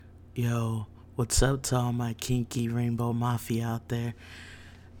Yo, what's up to all my kinky rainbow mafia out there?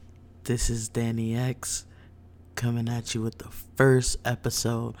 This is Danny X coming at you with the first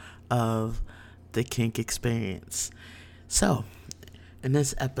episode of the Kink Experience. So, in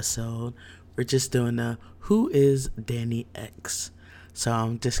this episode, we're just doing a Who is Danny X? So,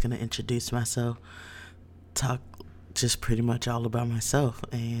 I'm just going to introduce myself, talk just pretty much all about myself,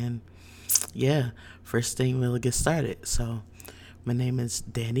 and yeah, first thing we'll get started. So, my name is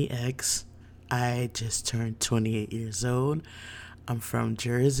Danny X. I just turned 28 years old. I'm from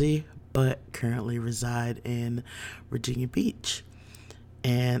Jersey, but currently reside in Virginia Beach.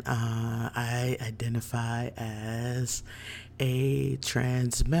 And I identify as a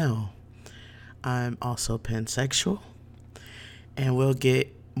trans male. I'm also pansexual, and we'll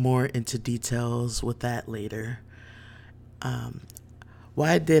get more into details with that later. Um,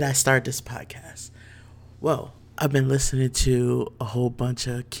 why did I start this podcast? Well, I've been listening to a whole bunch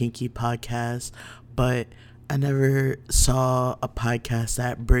of kinky podcasts, but I never saw a podcast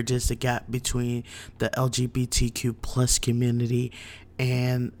that bridges the gap between the LGBTQ plus community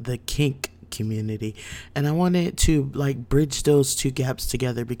and the kink community. And I wanted to like bridge those two gaps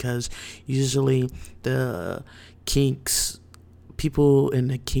together because usually the kinks people in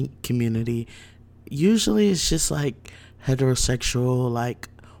the kink community usually it's just like heterosexual like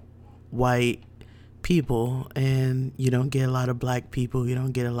white people, and you don't get a lot of black people, you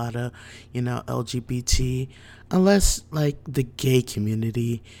don't get a lot of LGBT, unless like the gay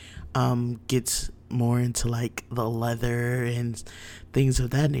community gets more into like the leather and things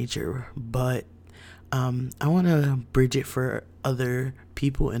of that nature. But I want to bridge it for other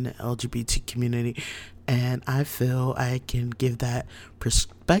people in the LGBT community, and I feel I can give that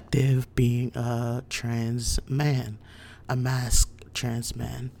perspective being a trans man, a masked trans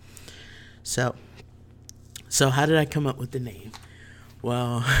man. So, how did I come up with the name?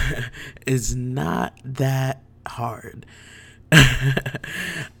 Well, it's not that hard.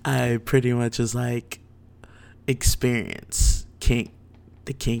 I pretty much was like experience kink,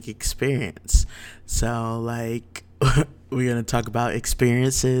 the kink experience. So like we're gonna talk about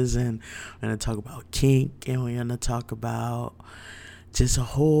experiences, and we're gonna talk about kink, and we're gonna talk about just a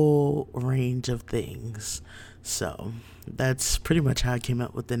whole range of things. So that's pretty much how I came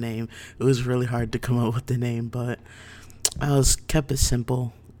up with the name. It was really hard to come up with the name, but I was kept it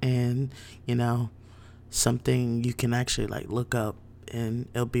simple and something you can actually like look up and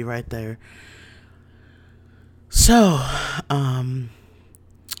it'll be right there. So,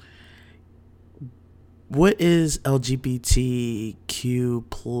 what is LGBTQ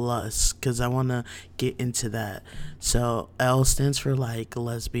plus? Because I want to get into that. So L stands for like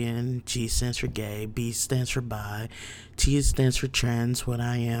lesbian, G stands for gay, B stands for bi, T stands for trans, what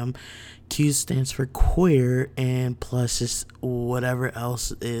I am, Q stands for queer, and plus is whatever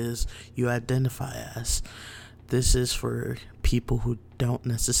else is you identify as. This is for people who don't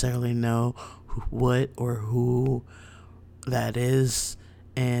necessarily know what or who that is,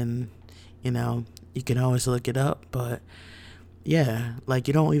 and you know you can always look it up, but yeah, like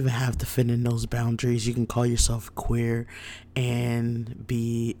you don't even have to fit in those boundaries. You can call yourself queer and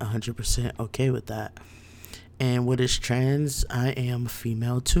be 100% okay with that. And what is trans? I am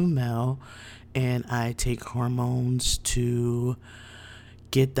female to male, and I take hormones to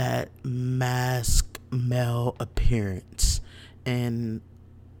get that mask male appearance and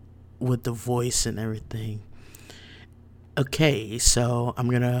with the voice and everything. Okay, so I'm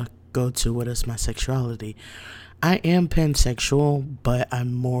gonna go to what is my sexuality. I am pansexual, but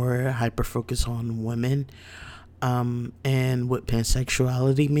I'm more hyper focused on women. And what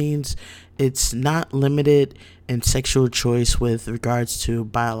pansexuality means, it's not limited in sexual choice with regards to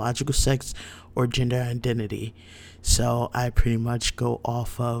biological sex or gender identity. So I pretty much go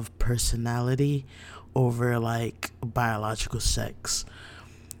off of personality over like biological sex.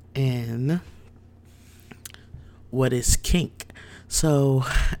 And what is kink? So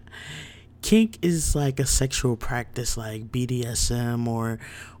kink is like a sexual practice like BDSM, or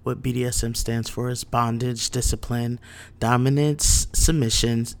what BDSM stands for is bondage, discipline, dominance,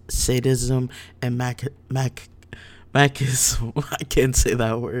 submission, sadism, and machismo. I can't say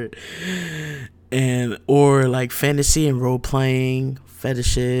that word. And or like fantasy and role playing,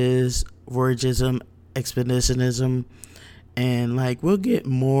 fetishes, voyeurism, exhibitionism, and like we'll get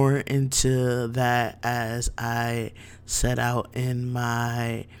more into that as I set out in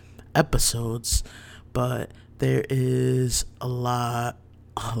my episodes. But there is a lot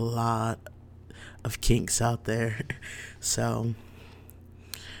of kinks out there. So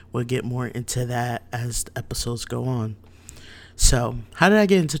we'll get more into that as the episodes go on. So, how did I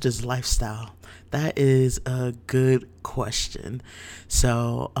get into this lifestyle? That is a good question.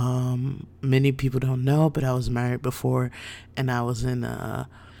 So, many people don't know, but I was married before, and I was in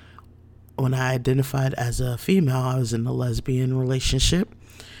when I identified as a female, I was in a lesbian relationship,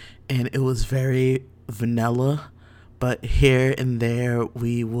 and it was very vanilla. But here and there,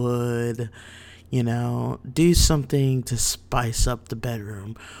 we would, do something to spice up the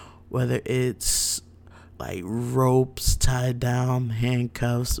bedroom, whether it's like ropes tied down,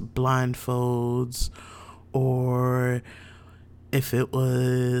 handcuffs, blindfolds, or if it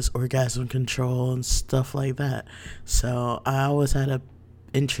was orgasm control and stuff like that. So I always had a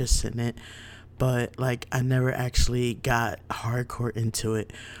interest in it, but like I never actually got hardcore into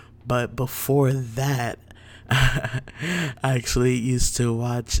it. But before that, I actually used to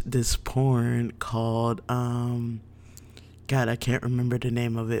watch this porn called God, I can't remember the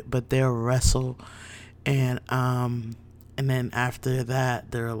name of it, but they'll wrestle, and then after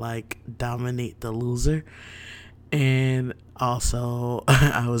that they're like dominate the loser. And also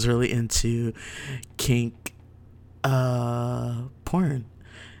I was really into kink porn,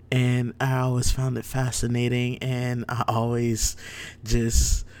 and I always found it fascinating, and I always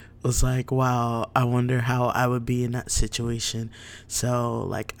just was like, wow, I wonder how I would be in that situation. So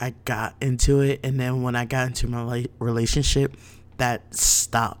like I got into it, and then when I got into my relationship, that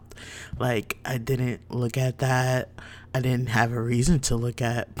stopped. Like I didn't look at that. I didn't have a reason to look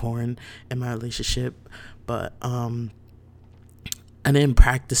at porn in my relationship, but I didn't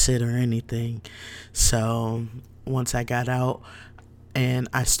practice it or anything. So once I got out and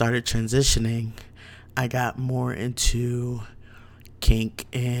I started transitioning, I got more into kink,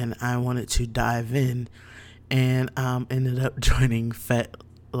 and I wanted to dive in, and ended up joining Fet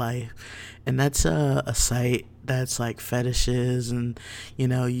Life, and that's a site that's like fetishes, and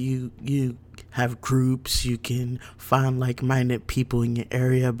you have groups, you can find like-minded people in your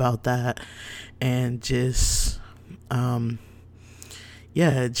area about that, and just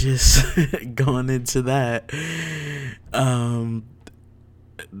just going into that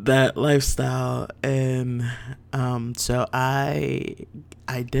lifestyle. And so I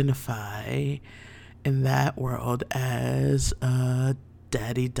identify in that world as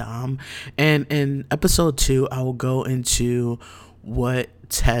Daddy Dom. And in episode 2 I will go into what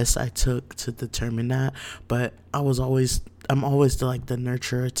tests I took to determine that. But I'm always the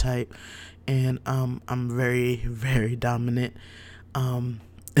nurturer type, and I'm very, very dominant.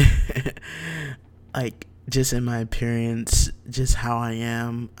 Like just in my appearance, just how I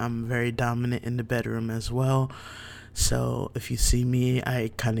am, I'm very dominant in the bedroom as well. So if you see me,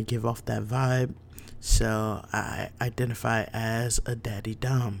 I kind of give off that vibe. So I identify as a Daddy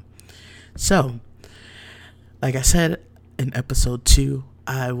Dom. So, like I said, in episode 2,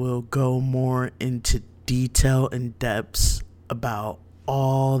 I will go more into detail and depths about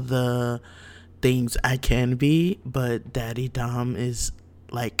all the things I can be, but Daddy Dom is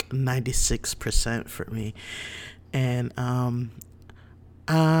like 96% for me. And I'm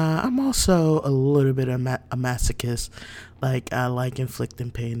also a little bit of a masochist. Like I like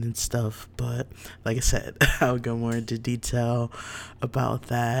inflicting pain and stuff, but like I said, I'll go more into detail about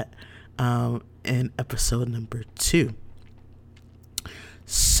that in episode number 2.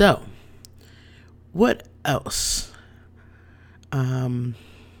 So, what else? I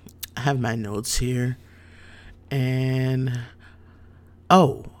have my notes here, and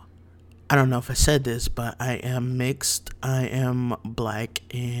oh, I don't know if I said this, but I am mixed. I am black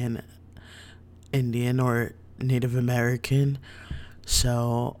and Indian or Native American.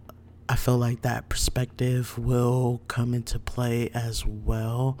 So I feel like that perspective will come into play as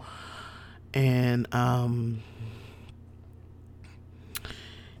well. And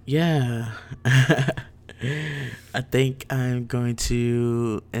yeah. I think I'm going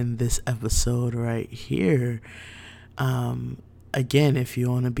to end this episode right here. Again, if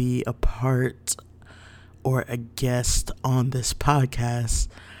you want to be a part or a guest on this podcast,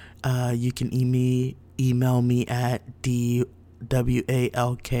 you can email me at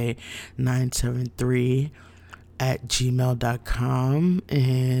dwalk973@gmail.com.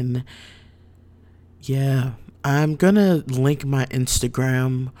 And yeah, I'm going to link my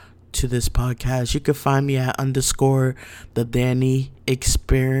Instagram to this podcast. You can find me at _the Danny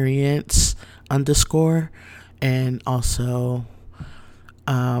Experience _ and also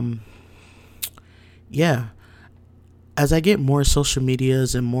as I get more social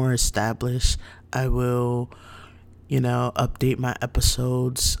medias and more established, I will update my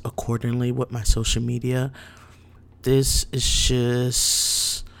episodes accordingly with my social media. This is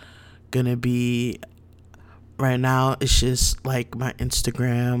just gonna be right now, it's just like my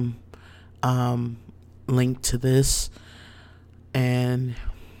Instagram link to this. And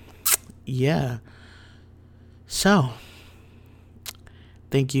yeah, so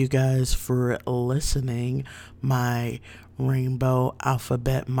thank you guys for listening. My Rainbow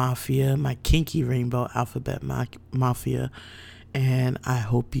Alphabet Mafia, my kinky Rainbow Alphabet Mafia. And I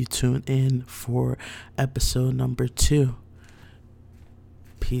hope you tune in for episode number 2.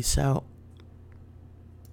 Peace out.